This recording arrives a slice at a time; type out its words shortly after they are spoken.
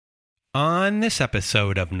On this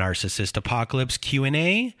episode of Narcissist Apocalypse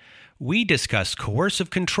Q&A, we discuss coercive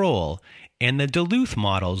control and the Duluth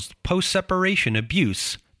model's post-separation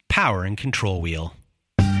abuse, power and control wheel.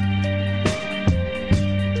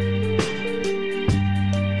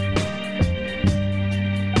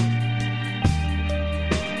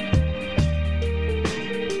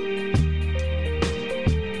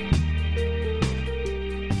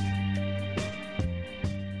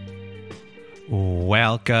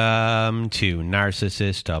 Welcome to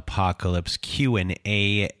Narcissist Apocalypse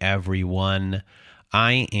Q&A, everyone.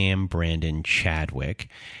 I am Brandon Chadwick,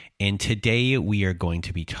 and today we are going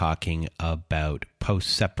to be talking about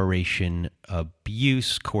post-separation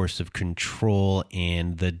abuse, coercive control,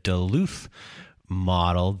 and the Duluth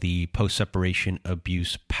model, the post-separation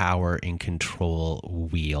abuse power and control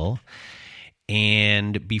wheel.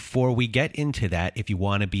 And before we get into that, if you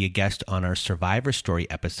want to be a guest on our Survivor Story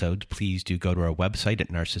episodes, please do go to our website at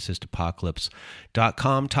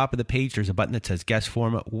narcissistapocalypse.com. Top of the page, there's a button that says Guest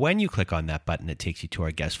Form. When you click on that button, it takes you to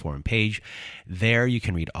our Guest Form page. There you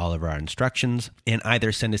can read all of our instructions and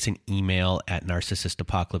either send us an email at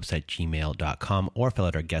narcissistapocalypse@gmail.com or fill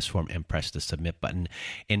out our Guest Form and press the Submit button.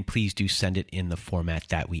 And please do send it in the format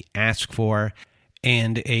that we ask for.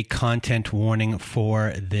 And a content warning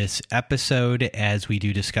for this episode, as we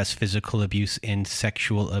do discuss physical abuse and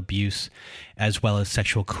sexual abuse, as well as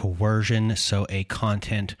sexual coercion. So a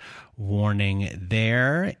content warning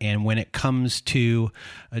there. And when it comes to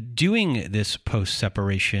doing this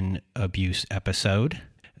post-separation abuse episode,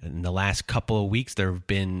 in the last couple of weeks, there have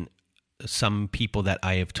been some people that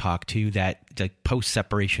I have talked to that the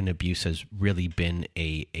post-separation abuse has really been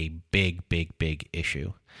a big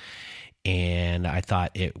issue. And I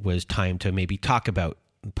thought it was time to maybe talk about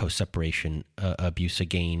post-separation abuse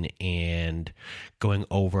again and going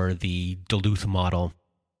over the Duluth model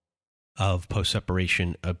of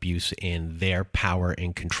post-separation abuse and their power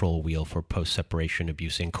and control wheel for post-separation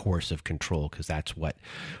abuse and coercive control, because that's what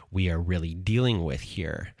we are really dealing with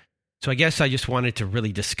here. So I guess I just wanted to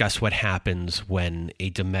really discuss what happens when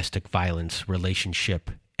a domestic violence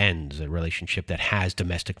relationship ends, a relationship that has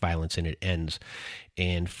domestic violence in it ends.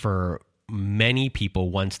 And for many people,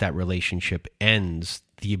 once that relationship ends,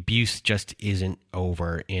 the abuse just isn't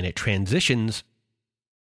over and it transitions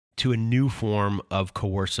to a new form of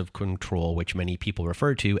coercive control, which many people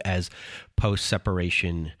refer to as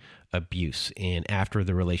post-separation abuse. And after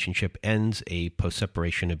the relationship ends, a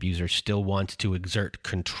post-separation abuser still wants to exert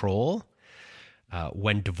control.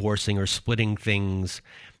 When divorcing or splitting things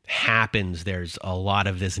happens, there's a lot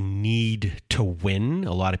of this need to win.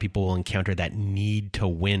 A lot of people will encounter that need to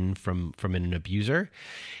win from an abuser.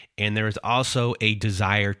 And there is also a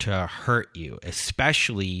desire to hurt you,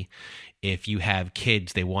 especially if you have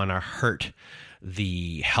kids. They want to hurt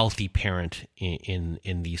the healthy parent in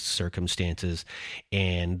these circumstances,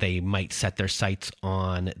 and they might set their sights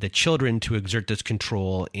on the children to exert this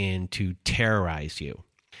control and to terrorize you.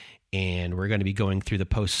 And we're going to be going through the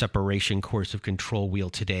post-separation coercive control wheel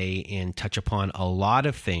today and touch upon a lot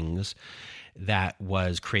of things that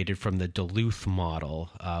was created from the Duluth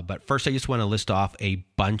model. But first, I just want to list off a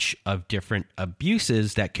bunch of different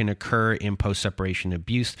abuses that can occur in post-separation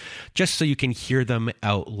abuse, just so you can hear them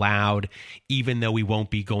out loud, even though we won't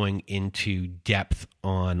be going into depth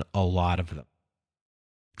on a lot of them.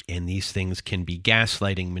 And these things can be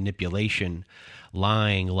gaslighting, manipulation,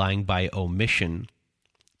 lying by omission,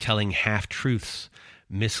 telling half-truths,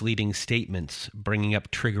 misleading statements, bringing up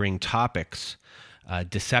triggering topics,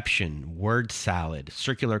 deception, word salad,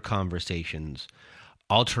 circular conversations,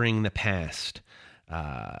 altering the past,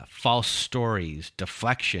 false stories,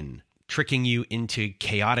 deflection, tricking you into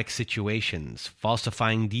chaotic situations,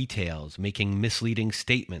 falsifying details, making misleading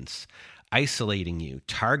statements, isolating you,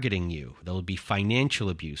 targeting you. There will be financial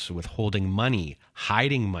abuse, withholding money,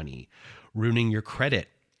 hiding money, ruining your credit,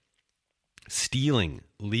 stealing,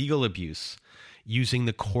 legal abuse, using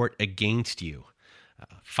the court against you,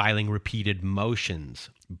 filing repeated motions,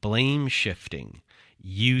 blame shifting,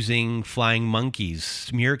 using flying monkeys,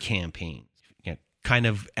 smear campaigns, kind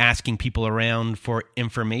of asking people around for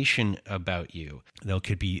information about you. There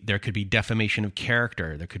could be defamation of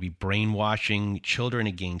character. There could be brainwashing children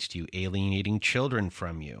against you, alienating children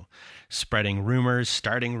from you, spreading rumors,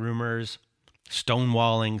 starting rumors,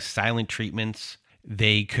 stonewalling, silent treatments.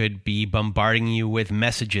 They could be bombarding you with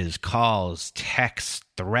messages, calls, texts,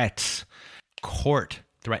 threats, court,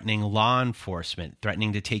 threatening law enforcement,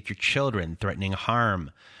 threatening to take your children, threatening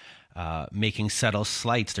harm, making subtle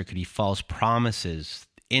slights. There could be false promises,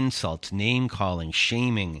 insults, name-calling,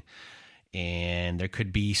 shaming, And there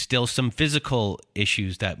could be still some physical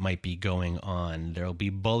issues that might be going on. There'll be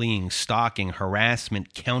bullying, stalking,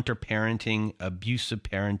 harassment, counter-parenting, abusive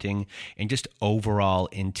parenting, and just overall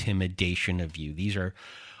intimidation of you. These are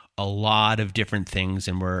a lot of different things,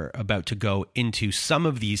 and we're about to go into some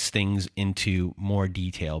of these things into more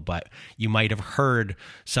detail, but you might have heard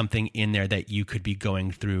something in there that you could be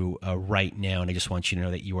going through right now, and I just want you to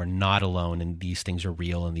know that you are not alone, and these things are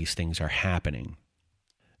real, and these things are happening.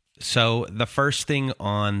 So the first thing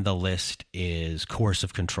on the list is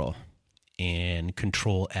coercive control and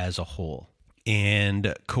control as a whole.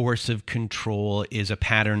 And coercive control is a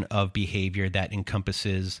pattern of behavior that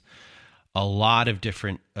encompasses a lot of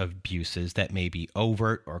different abuses that may be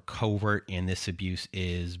overt or covert, and this abuse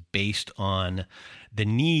is based on the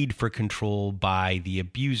need for control by the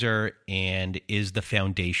abuser and is the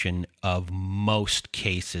foundation of most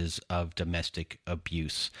cases of domestic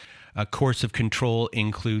abuse. Coercive control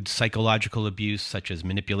includes psychological abuse such as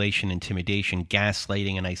manipulation, intimidation,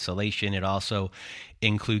 gaslighting, and isolation. It also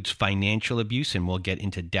includes financial abuse, and we'll get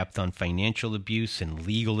into depth on financial abuse and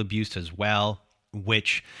legal abuse as well,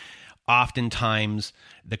 which oftentimes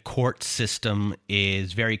the court system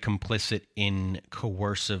is very complicit in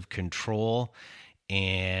coercive control.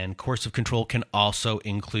 And coercive control can also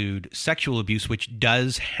include sexual abuse, which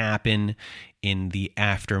does happen in the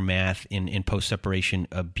aftermath in post-separation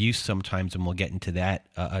abuse sometimes, and we'll get into that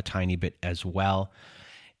a tiny bit as well.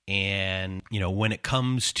 And, when it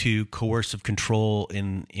comes to coercive control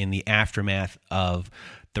in the aftermath of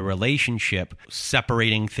the relationship,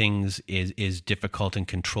 separating things is difficult and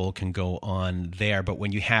control can go on there. But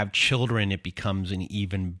when you have children, it becomes an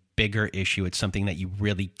even bigger issue. It's something that you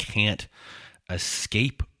really can't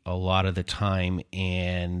escape a lot of the time,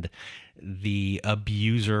 and the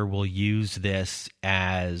abuser will use this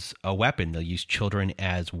as a weapon. They'll use children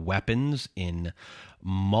as weapons in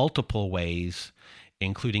multiple ways,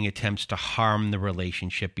 including attempts to harm the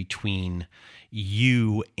relationship between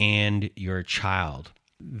you and your child.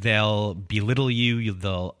 They'll belittle you,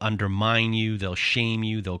 they'll undermine you, they'll shame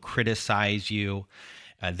you, they'll criticize you.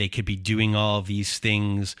 They could be doing all of these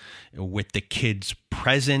things with the kids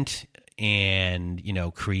present and,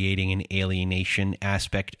 creating an alienation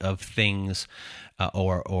aspect of things,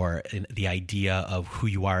 or the idea of who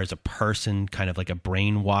you are as a person, kind of like a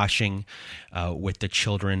brainwashing with the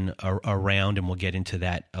children around, and we'll get into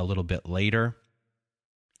that a little bit later.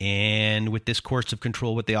 And with this coercive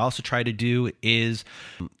control, what they also try to do is,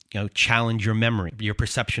 challenge your memory, your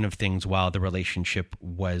perception of things while the relationship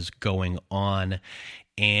was going on.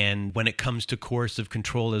 And when it comes to coercive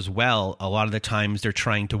control as well, a lot of the times they're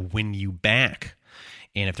trying to win you back.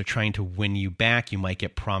 And if they're trying to win you back, you might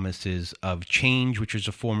get promises of change, which is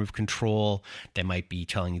a form of control. They might be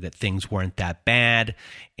telling you that things weren't that bad,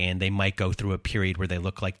 and they might go through a period where they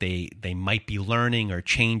look like they might be learning or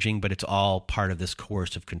changing, but it's all part of this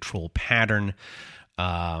coercive control pattern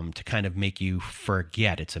to kind of make you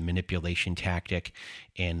forget. It's a manipulation tactic,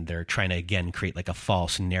 and they're trying to, again, create like a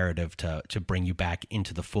false narrative to bring you back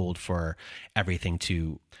into the fold for everything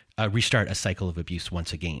to restart a cycle of abuse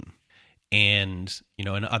once again. And,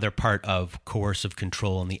 another part of coercive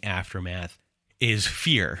control in the aftermath is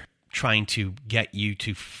fear, trying to get you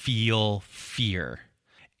to feel fear.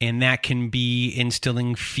 And that can be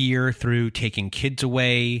instilling fear through taking kids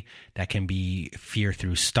away. That can be fear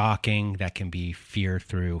through stalking. That can be fear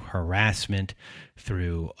through harassment,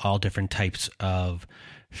 through all different types of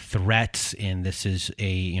threats. And this is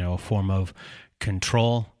a form of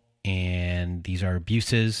control. And these are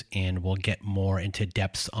abuses, and we'll get more into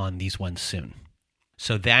depths on these ones soon.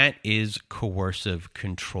 So that is coercive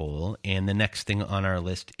control. And the next thing on our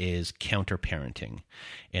list is counter-parenting.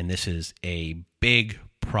 And this is a big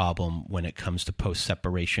problem when it comes to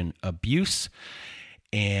post-separation abuse.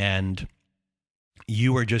 And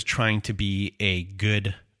you are just trying to be a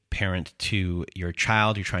good parent to your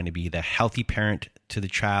child. You're trying to be the healthy parent to the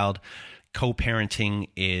child. Co-parenting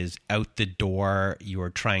is out the door. You are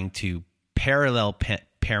trying to parallel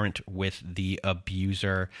parent with the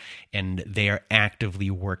abuser, and they are actively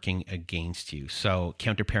working against you. So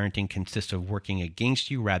counter-parenting consists of working against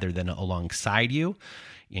you rather than alongside you,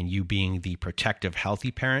 and you being the protective,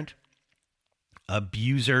 healthy parent.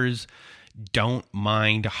 Abusers don't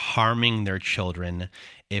mind harming their children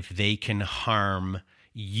if they can harm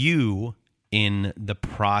you in the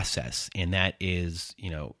process, and that is,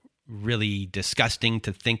 really disgusting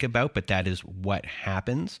to think about, but that is what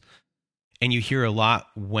happens. And you hear a lot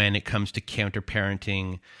when it comes to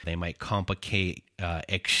counter-parenting. They might complicate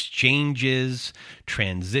exchanges,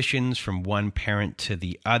 transitions from one parent to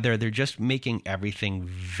the other. They're just making everything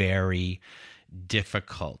very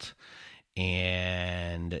difficult.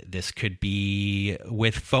 And this could be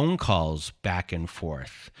with phone calls back and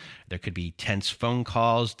forth. There could be tense phone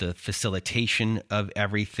calls. The facilitation of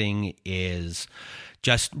everything is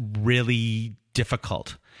just really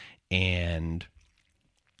difficult. And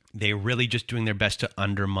they're really just doing their best to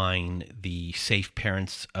undermine the safe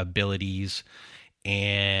parent's abilities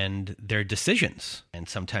and their decisions. And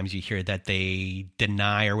sometimes you hear that they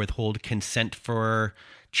deny or withhold consent for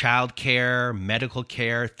child care, medical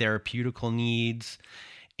care, therapeutical needs.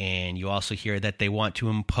 And you also hear that they want to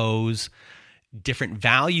impose different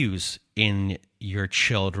values in your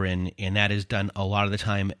children. And that is done a lot of the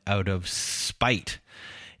time out of spite.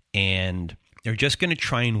 And they're just going to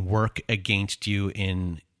try and work against you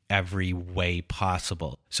in every way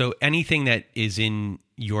possible. So anything that is in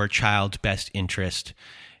your child's best interest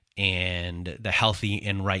and the healthy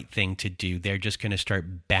and right thing to do, they're just going to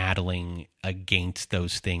start battling against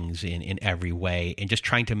those things in every way and just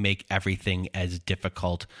trying to make everything as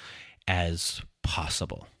difficult as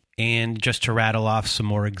possible. And just to rattle off some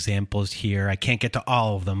more examples here, I can't get to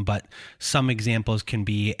all of them, but some examples can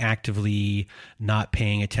be actively not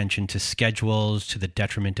paying attention to schedules to the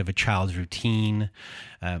detriment of a child's routine,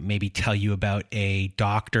 maybe tell you about a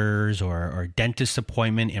doctor's or dentist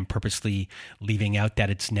appointment and purposely leaving out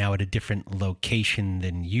that it's now at a different location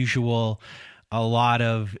than usual. A lot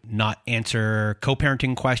of not answer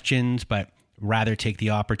co-parenting questions, but rather take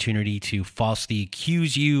the opportunity to falsely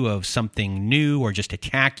accuse you of something new or just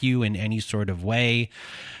attack you in any sort of way.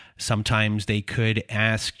 Sometimes they could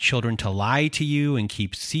ask children to lie to you and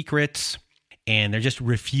keep secrets, and they're just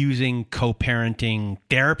refusing co-parenting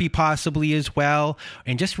therapy possibly as well,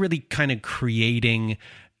 and just really kind of creating,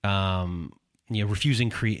 refusing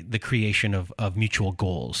the creation of mutual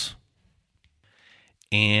goals.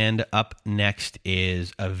 And up next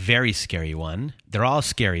is a very scary one. They're all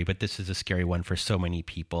scary, but this is a scary one for so many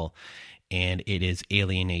people. And it is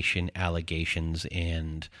alienation allegations.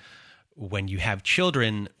 And when you have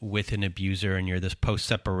children with an abuser and you're this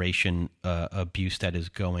post-separation abuse that is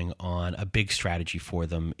going on, a big strategy for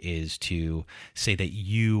them is to say that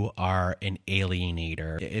you are an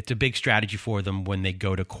alienator. It's a big strategy for them when they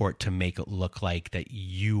go to court to make it look like that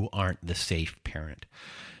you aren't the safe parent.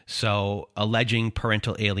 So alleging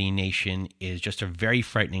parental alienation is just a very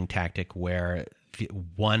frightening tactic where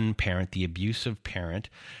one parent, the abusive parent,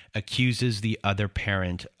 accuses the other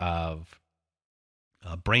parent of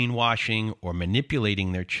brainwashing or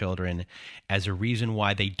manipulating their children as a reason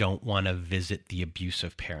why they don't want to visit the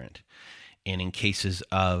abusive parent. And in cases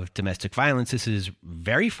of domestic violence, this is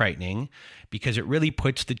very frightening because it really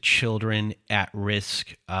puts the children at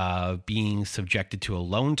risk of being subjected to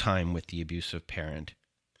alone time with the abusive parent.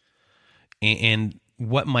 And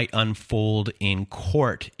what might unfold in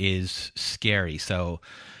court is scary. So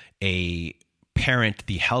a parent,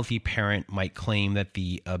 the healthy parent, might claim that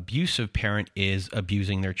the abusive parent is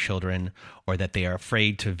abusing their children or that they are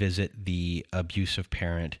afraid to visit the abusive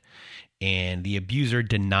parent. And the abuser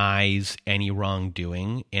denies any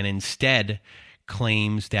wrongdoing and instead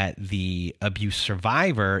claims that the abuse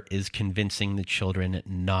survivor is convincing the children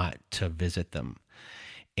not to visit them.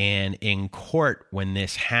 And in court, when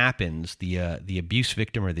this happens, the abuse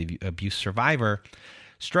victim or the abuse survivor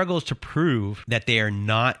struggles to prove that they are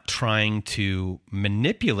not trying to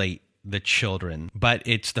manipulate the children, but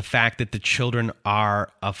it's the fact that the children are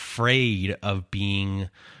afraid of being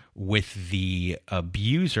with the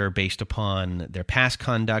abuser based upon their past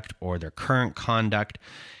conduct or their current conduct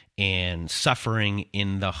and suffering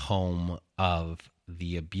in the home of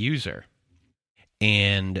the abuser.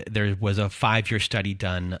 And there was a 5-year study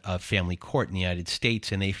done of family court in the United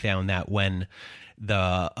States, and they found that when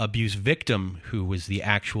the abuse victim, who was the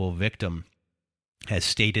actual victim, has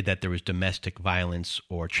stated that there was domestic violence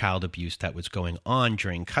or child abuse that was going on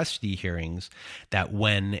during custody hearings, that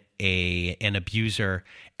when an abuser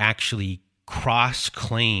actually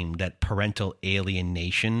cross-claimed that parental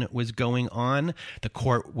alienation was going on, the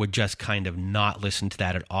court would just kind of not listen to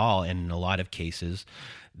that at all. And in a lot of cases,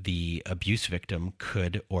 the abuse victim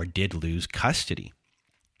could or did lose custody.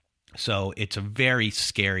 So it's a very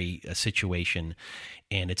scary situation,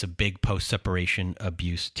 and it's a big post-separation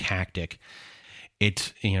abuse tactic.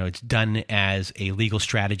 It's done as a legal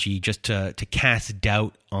strategy just to cast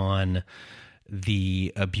doubt on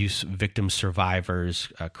the abuse victim survivor's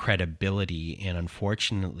credibility, and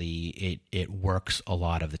unfortunately, it works a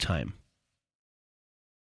lot of the time.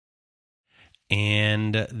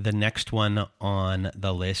 And the next one on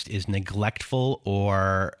the list is neglectful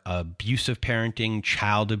or abusive parenting,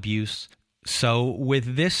 child abuse. So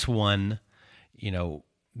with this one,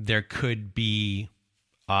 there could be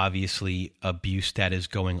obviously abuse that is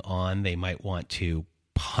going on. They might want to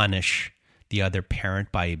punish the other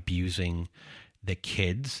parent by abusing the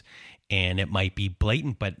kids. And it might be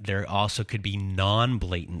blatant, but there also could be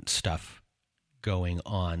non-blatant stuff going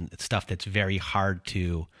on, stuff that's very hard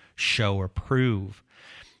to show or prove.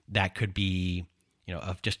 That could be,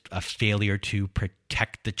 of just a failure to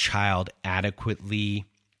protect the child adequately.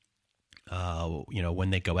 When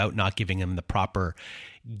they go out, not giving them the proper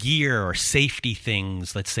gear or safety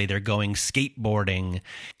things. Let's say they're going skateboarding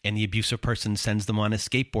and the abusive person sends them on a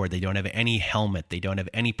skateboard. They don't have any helmet. They don't have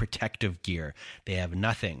any protective gear. They have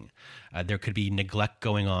nothing. There could be neglect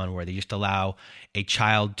going on where they just allow a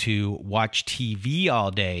child to watch TV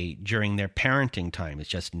all day during their parenting time. It's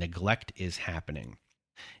just neglect is happening.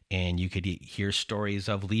 And you could hear stories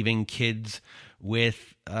of leaving kids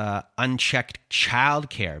with unchecked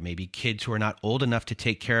childcare. Maybe kids who are not old enough to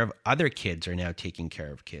take care of other kids are now taking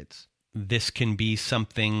care of kids. This can be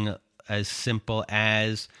something as simple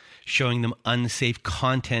as showing them unsafe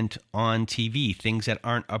content on TV, things that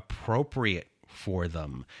aren't appropriate for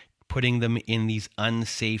them, putting them in these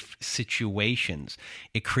unsafe situations.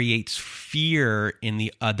 It creates fear in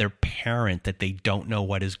the other parent that they don't know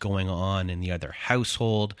what is going on in the other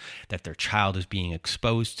household, that their child is being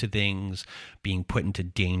exposed to things, being put into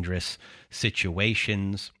dangerous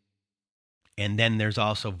situations. And then there's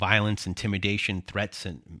also violence, intimidation, threats,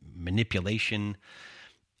 and manipulation,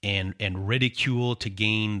 and ridicule to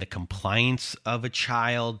gain the compliance of a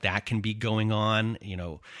child. That can be going on.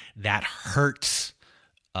 That hurts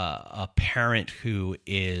a parent who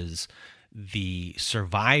is the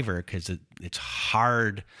survivor, because it's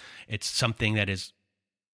hard. It's something that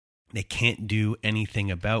they can't do anything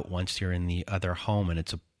about once you're in the other home, and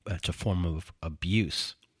it's a form of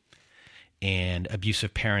abuse. And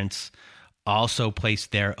abusive parents also place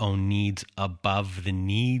their own needs above the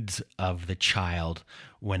needs of the child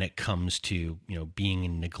when it comes to,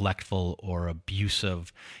 being neglectful or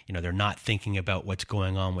abusive. They're not thinking about what's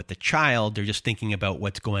going on with the child. They're just thinking about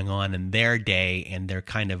what's going on in their day, and they're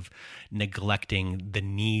kind of neglecting the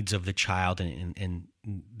needs of the child, and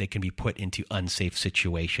they can be put into unsafe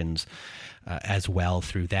situations as well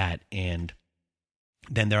through that. And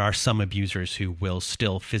then there are some abusers who will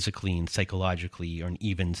still physically and psychologically or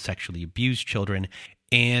even sexually abuse children.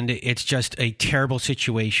 And it's just a terrible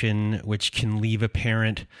situation which can leave a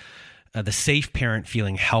parent, the safe parent,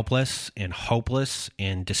 feeling helpless and hopeless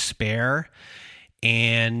and despair,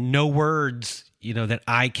 and no words, that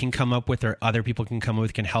I can come up with or other people can come up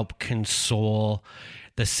with can help console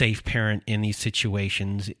the safe parent in these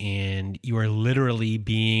situations. And you are literally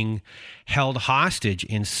being held hostage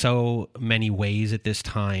in so many ways at this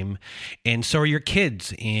time. And so are your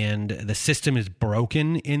kids. And the system is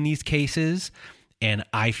broken in these cases. And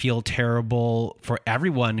I feel terrible for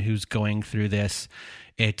everyone who's going through this.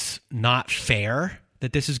 It's not fair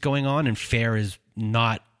that this is going on, and fair is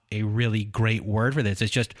not a really great word for this.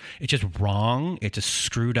 It's just wrong. It's a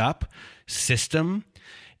screwed up system.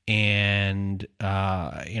 And,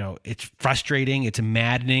 it's frustrating, it's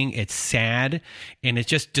maddening, it's sad, and it's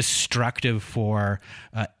just destructive for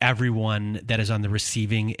everyone that is on the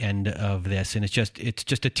receiving end of this. And it's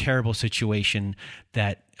just a terrible situation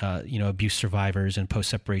that, abuse survivors and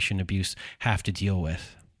post-separation abuse have to deal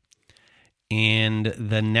with. And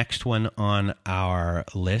the next one on our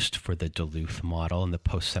list for the Duluth model and the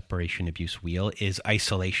post-separation abuse wheel is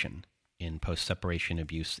isolation in post-separation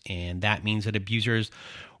abuse. And that means that abusers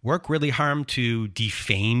work really hard to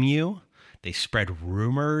defame you. They spread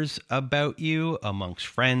rumors about you amongst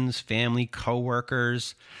friends, family,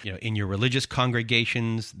 coworkers. In your religious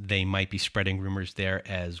congregations, they might be spreading rumors there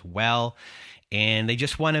as well. And they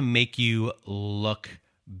just want to make you look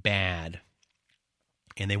bad.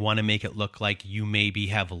 And they want to make it look like you maybe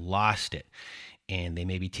have lost it. And they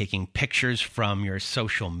may be taking pictures from your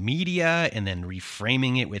social media and then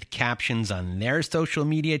reframing it with captions on their social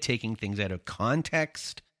media, taking things out of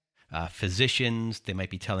context. Physicians, they might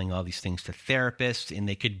be telling all these things to therapists, and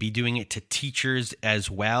they could be doing it to teachers as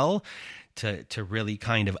well to really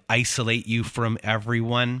kind of isolate you from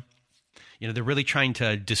everyone. They're really trying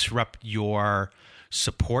to disrupt your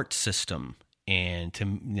support system and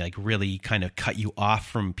to really kind of cut you off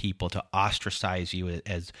from people, to ostracize you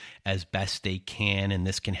as best they can. And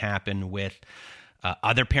this can happen with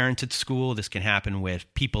other parents at school. This can happen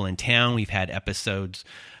with people in town. We've had episodes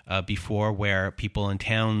before where people in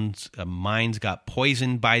town's minds got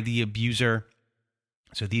poisoned by the abuser.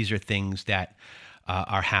 So these are things that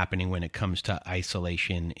are happening when it comes to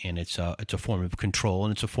isolation, and it's a form of control,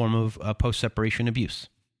 and it's a form of post-separation abuse.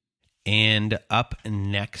 And up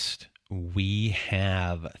next, we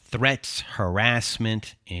have threats,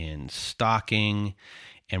 harassment, and stalking.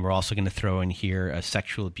 And we're also going to throw in here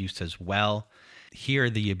sexual abuse as well. Here,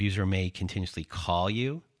 the abuser may continuously call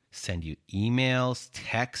you, send you emails,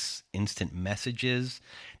 texts, instant messages.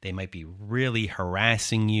 They might be really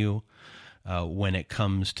harassing you when it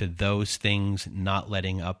comes to those things, not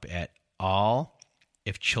letting up at all.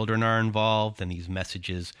 If children are involved, then these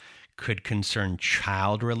messages could concern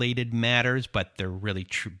child-related matters, but their really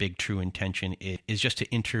big true intention is just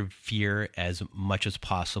to interfere as much as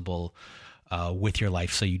possible with your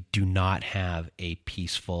life so you do not have a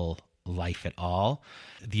peaceful life at all.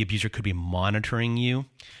 The abuser could be monitoring you.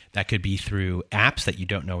 That could be through apps that you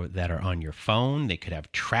don't know that are on your phone. They could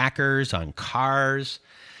have trackers on cars.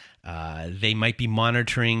 They might be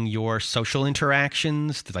monitoring your social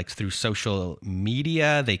interactions, like through social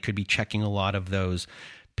media. They could be checking a lot of those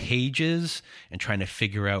pages and trying to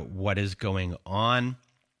figure out what is going on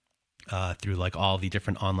through like all the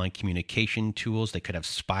different online communication tools. They could have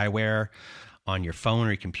spyware on your phone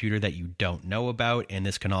or your computer that you don't know about. And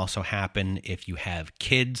this can also happen if you have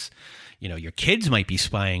kids. You know, your kids might be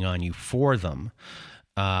spying on you for them.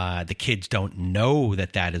 The kids don't know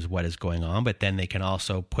that that is what is going on, but then they can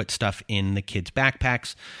also put stuff in the kids'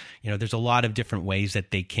 backpacks. You know, there's a lot of different ways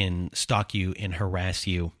that they can stalk you and harass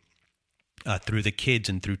you through the kids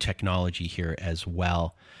and through technology here as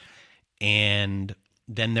well. And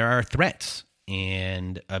then there are threats,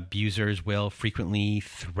 and abusers will frequently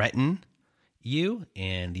threaten you,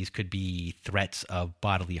 and these could be threats of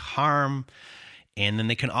bodily harm. And then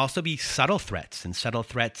they can also be subtle threats, and subtle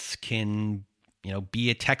threats can, you know, be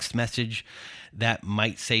a text message that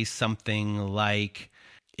might say something like,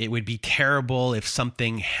 it would be terrible if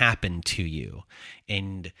something happened to you.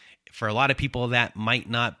 And for a lot of people, that might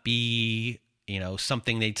not be, you know,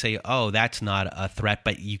 something they'd say, oh, that's not a threat,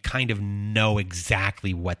 but you kind of know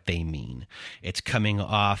exactly what they mean. It's coming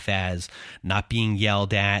off as not being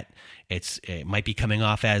yelled at. It might be coming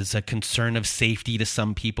off as a concern of safety to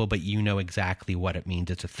some people, but you know exactly what it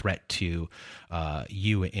means. It's a threat to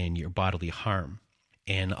you and your bodily harm.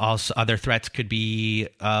 And also other threats could be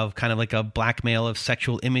of kind of like a blackmail of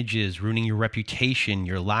sexual images, ruining your reputation,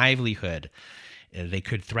 your livelihood. They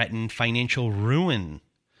could threaten financial ruin.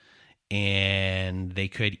 And they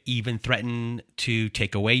could even threaten to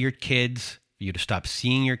take away your kids, for you to stop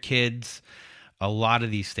seeing your kids. A lot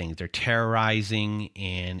of these things, they're terrorizing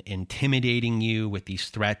and intimidating you with these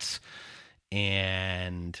threats.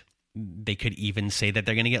 And they could even say that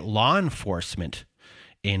they're going to get law enforcement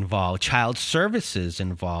involved, child services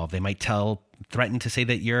involved. They might threaten to say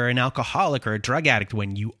that you're an alcoholic or a drug addict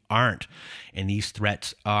when you aren't. And these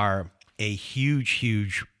threats are a huge,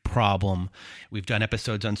 huge problem. We've done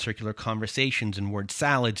episodes on circular conversations and word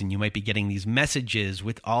salads, and you might be getting these messages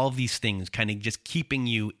with all of these things kind of just keeping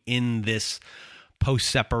you in this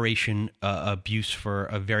post-separation abuse for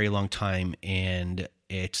a very long time. And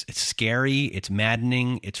it's scary, it's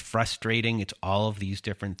maddening, it's frustrating, it's all of these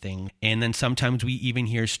different things. And then sometimes we even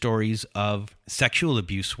hear stories of sexual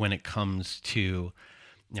abuse when it comes to, you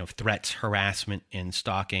know, threats, harassment, and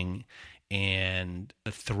stalking, and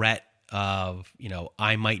the threat of, you know,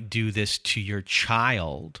 I might do this to your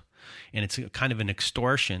child. And it's kind of an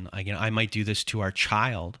extortion. I might do this to our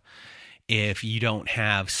child if you don't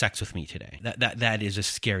have sex with me today. That is a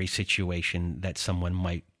scary situation that someone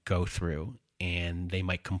might go through, and they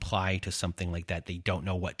might comply to something like that. They don't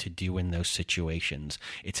know what to do in those situations.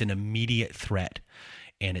 It's an immediate threat,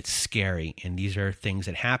 and it's scary. And these are things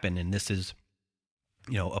that happen. And this is,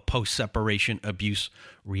 you know, a post-separation abuse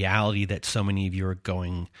reality that so many of you are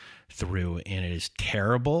going through, and it is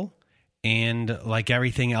terrible. And like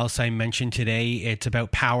everything else I mentioned today, it's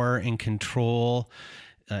about power and control,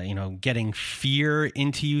 you know, getting fear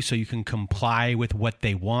into you so you can comply with what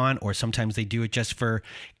they want. Or sometimes they do it just for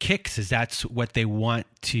kicks, as that's what they want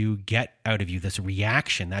to get out of you, this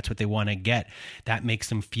reaction. That's what they want to get. That makes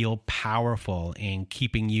them feel powerful, and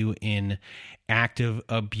keeping you in active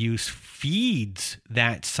abuse feeds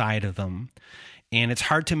that side of them. And it's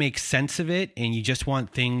hard to make sense of it, and you just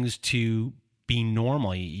want things to be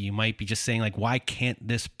normal. You might be just saying, like, why can't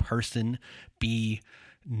this person be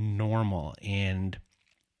normal? And,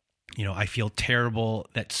 you know, I feel terrible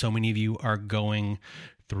that so many of you are going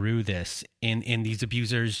through this. And these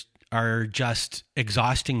abusers are just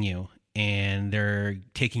exhausting you, and they're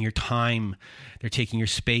taking your time, they're taking your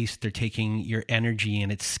space, they're taking your energy,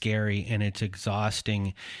 and it's scary and it's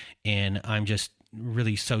exhausting. And I'm just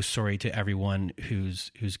really so sorry to everyone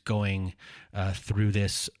who's going through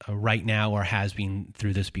this right now or has been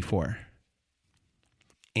through this before.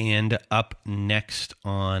 And up next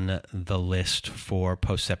on the list for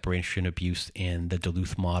post-separation abuse and the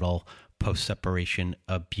Duluth model post-separation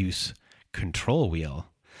abuse control wheel,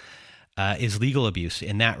 is legal abuse,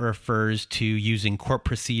 and that refers to using court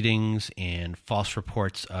proceedings and false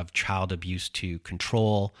reports of child abuse to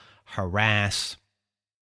control, harass,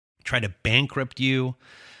 try to bankrupt you.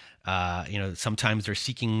 Sometimes they're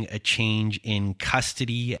seeking a change in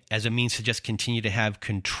custody as a means to just continue to have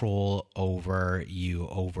control over you,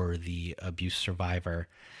 over the abuse survivor.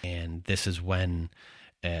 And this is when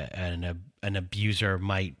an abuser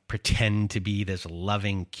might pretend to be this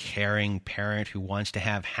loving, caring parent who wants to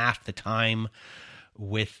have half the time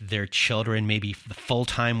with their children, maybe the full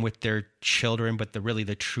time with their children, but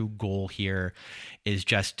the true goal here is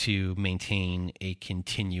just to maintain a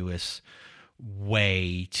continuous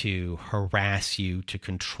way to harass you, to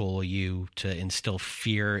control you, to instill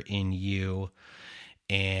fear in you.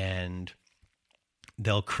 And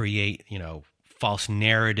they'll create, false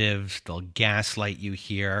narratives. They'll gaslight you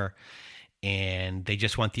here. And they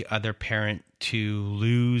just want the other parent to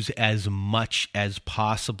lose as much as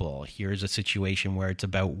possible. Here's a situation where it's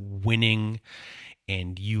about winning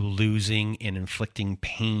and you losing and inflicting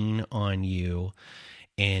pain on you,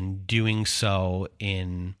 and doing so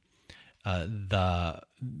in the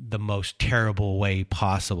most terrible way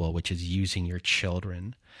possible, which is using your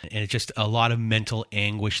children. And it's just a lot of mental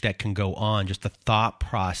anguish that can go on. Just the thought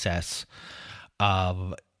process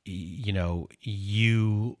of,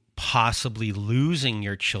 you possibly losing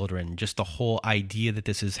your children, just the whole idea that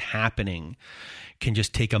this is happening can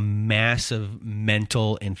just take a massive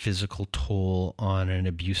mental and physical toll on an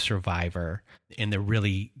abuse survivor. And they're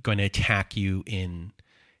really going to attack you in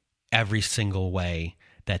every single way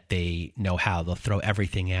that they know how. They'll throw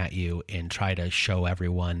everything at you and try to show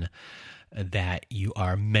everyone that you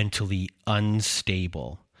are mentally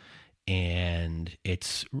unstable. And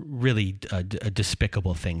it's really a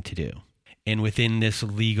despicable thing to do. And within this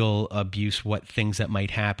legal abuse, what things that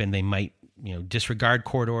might happen, they might, disregard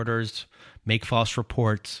court orders, make false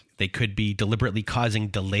reports. They could be deliberately causing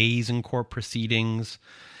delays in court proceedings,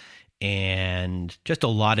 and just a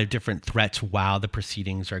lot of different threats while the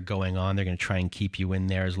proceedings are going on. They're going to try and keep you in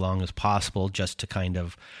there as long as possible just to kind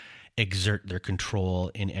of exert their control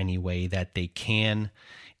in any way that they can.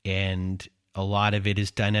 And a lot of it is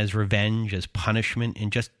done as revenge, as punishment,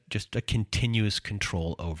 and just a continuous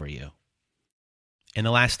control over you. And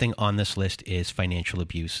the last thing on this list is financial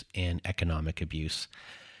abuse and economic abuse.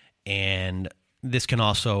 And this can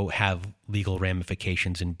also have legal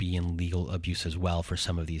ramifications and be in legal abuse as well for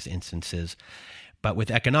some of these instances. But with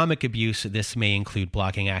economic abuse, this may include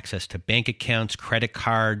blocking access to bank accounts, credit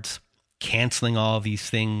cards, canceling all of these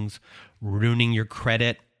things, ruining your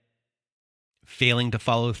credit, failing to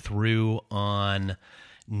follow through on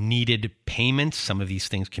needed payments. Some of these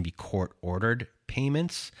things can be court-ordered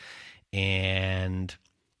payments, and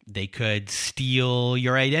they could steal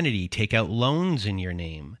your identity, take out loans in your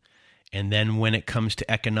name. And then when it comes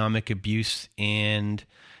to economic abuse and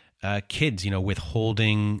kids,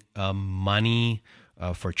 withholding money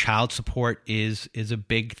for child support is a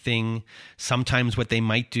big thing. Sometimes what they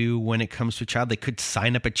might do when it comes to a child, they could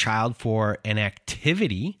sign up a child for an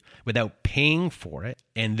activity without paying for it.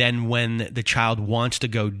 And then when the child wants to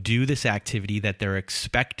go do this activity that they're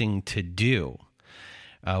expecting to do,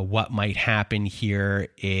 what might happen here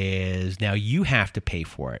is now you have to pay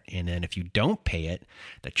for it. And then if you don't pay it,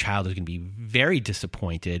 the child is going to be very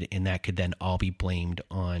disappointed, and that could then all be blamed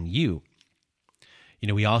on you.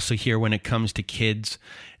 We also hear when it comes to kids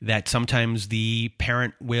that sometimes the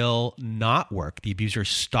parent will not work. The abuser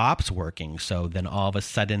stops working. So then all of a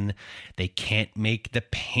sudden they can't make the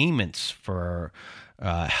payments for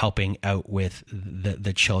helping out with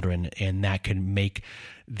the children. And that can make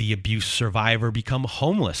the abuse survivor become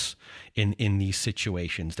homeless in these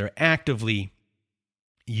situations. They're actively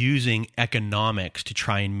using economics to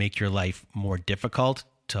try and make your life more difficult,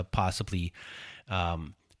 to possibly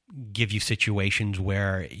give you situations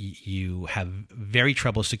where you have very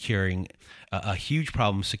trouble securing, a huge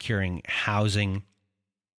problem securing housing.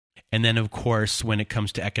 And then, of course, when it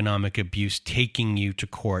comes to economic abuse, taking you to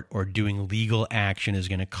court or doing legal action is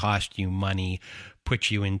going to cost you money,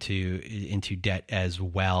 put you into debt as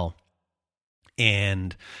well.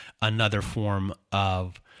 And another form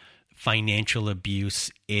of financial abuse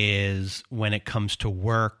is when it comes to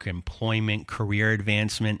work, employment, career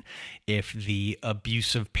advancement. If the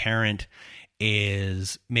abusive parent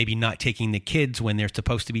is maybe not taking the kids when they're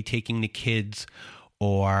supposed to be taking the kids,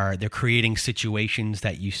 or they're creating situations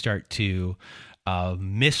that you start to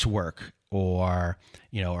miss work, or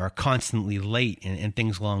are constantly late, and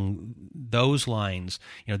things along those lines,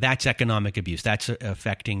 that's economic abuse. That's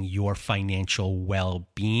affecting your financial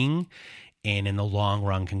well-being. and in the long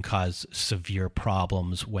run can cause severe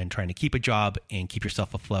problems when trying to keep a job and keep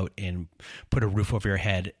yourself afloat and put a roof over your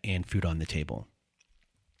head and food on the table.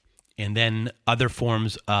 And then other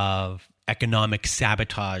forms of economic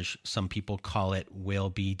sabotage, some people call it, will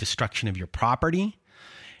be destruction of your property.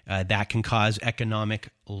 That can cause economic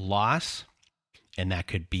loss. And that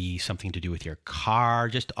could be something to do with your car,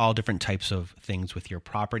 just all different types of things with your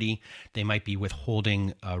property. They might be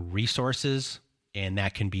withholding resources, and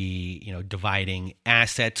that can be, dividing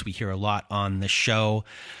assets. We hear a lot on the show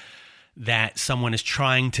that someone is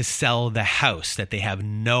trying to sell the house, that they have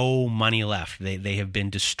no money left. They have been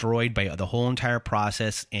destroyed by the whole entire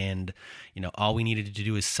process, and all we needed to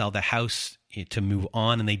do is sell the house to move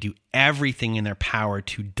on, and they do everything in their power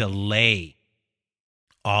to delay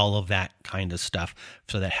all of that kind of stuff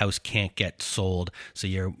so that house can't get sold. So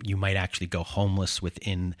you might actually go homeless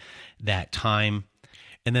within that time.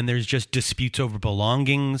 And then there's just disputes over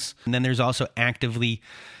belongings. And then there's also actively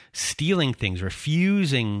stealing things,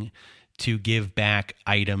 refusing to give back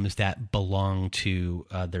items that belong to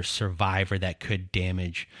their survivor that could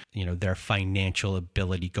damage, their financial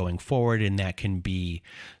ability going forward. And that can be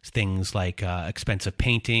things like expensive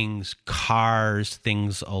paintings, cars,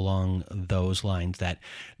 things along those lines, that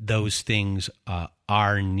those things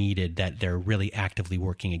are needed, that they're really actively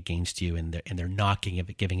working against you, and they're not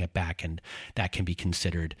giving it back. And that can be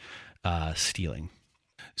considered stealing.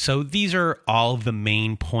 So these are all of the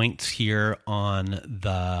main points here on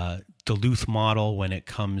the Duluth model when it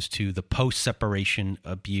comes to the post-separation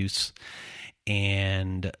abuse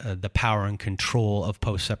and the power and control of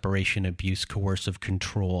post-separation abuse, coercive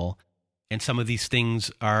control. And some of these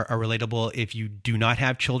things are relatable if you do not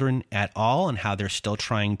have children at all, and how they're still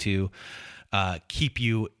trying to keep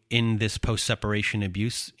you in this post-separation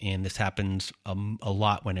abuse. And this happens a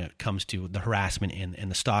lot when it comes to the harassment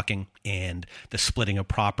and the stalking and the splitting of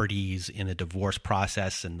properties in the divorce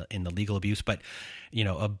process and in the legal abuse. But,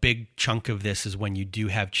 a big chunk of this is when you do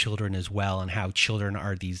have children as well, and how children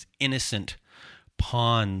are these innocent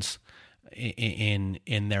pawns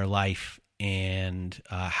in their life, and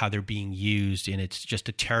how they're being used. And it's just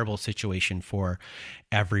a terrible situation for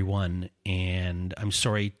everyone. And I'm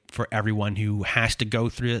sorry for everyone who has to go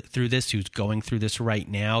through this, who's going through this right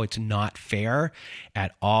now. It's not fair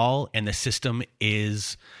at all. And the system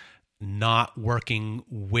is not working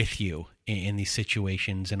with you in these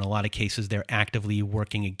situations. In a lot of cases, they're actively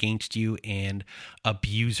working against you, and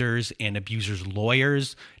abusers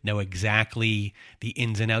lawyers know exactly the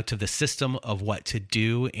ins and outs of the system of what to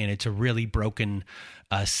do. And it's a really broken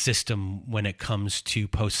system when it comes to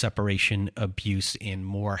post-separation abuse, and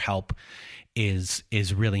more help is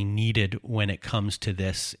really needed when it comes to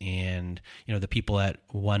this. And, the people at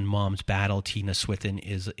One Mom's Battle, Tina Swithin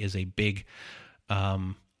is a big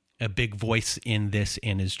voice in this,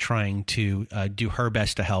 and is trying to do her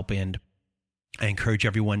best to help. And I encourage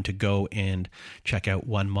everyone to go and check out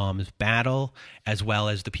One Mom's Battle, as well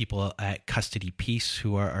as the people at Custody Peace,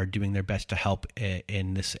 who are doing their best to help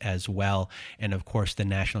in this as well. And of course, the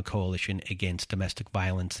National Coalition Against Domestic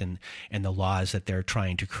Violence and the laws that they're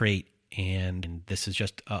trying to create. And this is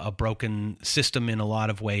just a broken system in a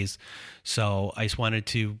lot of ways. So I just wanted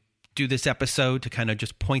to do this episode to kind of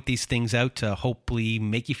just point these things out, to hopefully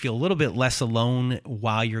make you feel a little bit less alone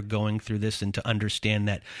while you're going through this, and to understand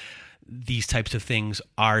that these types of things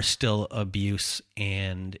are still abuse.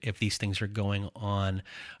 And if these things are going on,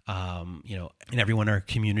 and everyone in our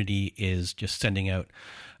community is just sending out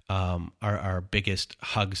our biggest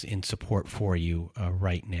hugs in support for you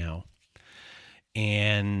right now.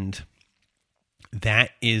 And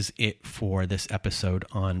that is it for this episode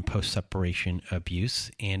on post-separation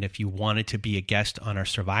abuse. And if you wanted to be a guest on our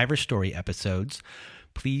Survivor Story episodes,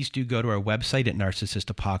 please do go to our website at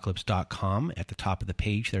narcissistapocalypse.com. At the top of the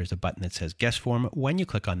page, there's a button that says Guest Form. When you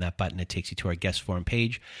click on that button, it takes you to our Guest Form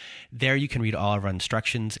page. There you can read all of our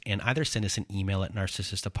instructions, and either send us an email at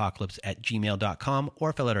narcissistapocalypse@gmail.com,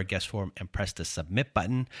 or fill out our Guest Form and press the Submit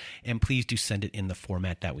button. And please do send it in the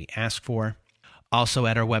format that we ask for. Also,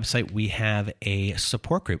 at our website, we have a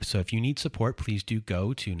support group. So if you need support, please do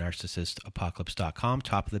go to narcissistapocalypse.com.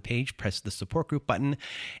 Top of the page, press the support group button,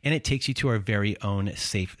 and it takes you to our very own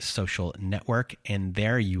safe social network. And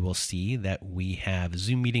there you will see that we have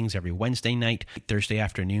Zoom meetings every Wednesday night, Thursday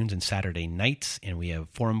afternoons, and Saturday nights. And we have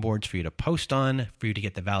forum boards for you to post on, for you to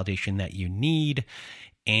get the validation that you need,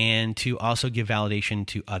 and to also give validation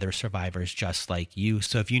to other survivors just like you.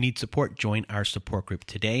 So if you need support, join our support group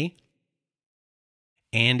today.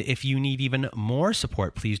 And if you need even more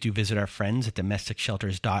support, please do visit our friends at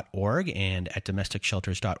domesticshelters.org. And at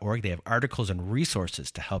domesticshelters.org, they have articles and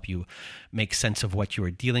resources to help you make sense of what you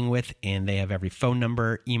are dealing with. And they have every phone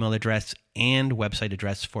number, email address, and website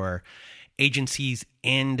address for agencies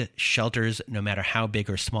and shelters, no matter how big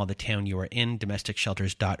or small the town you are in.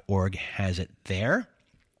 Domesticshelters.org has it there.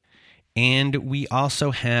 And we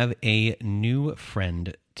also have a new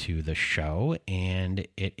friend to the show, and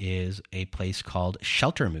it is a place called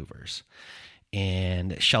Shelter Movers.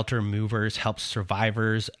 And Shelter Movers helps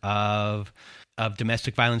survivors of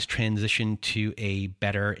domestic violence transition to a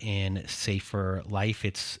better and safer life.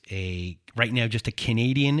 It's right now just a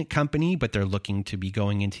Canadian company, but they're looking to be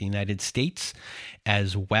going into the United States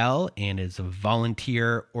as well. And it's a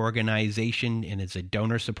volunteer organization, and it's a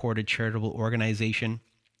donor-supported charitable organization.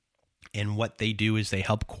 And what they do is they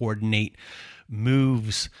help coordinate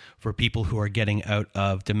moves for people who are getting out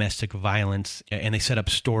of domestic violence, and they set up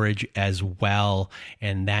storage as well.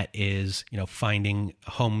 And that is, finding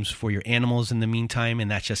homes for your animals in the meantime.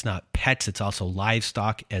 And that's just not pets, it's also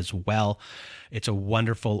livestock as well. It's a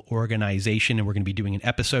wonderful organization, and we're going to be doing an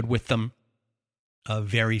episode with them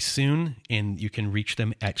very soon. And you can reach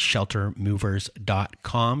them at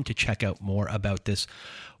sheltermovers.com to check out more about this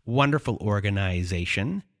wonderful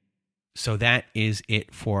organization. So that is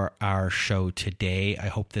it for our show today. I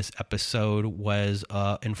hope this episode was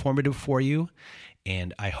informative for you,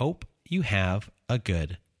 and I hope you have a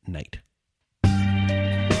good night.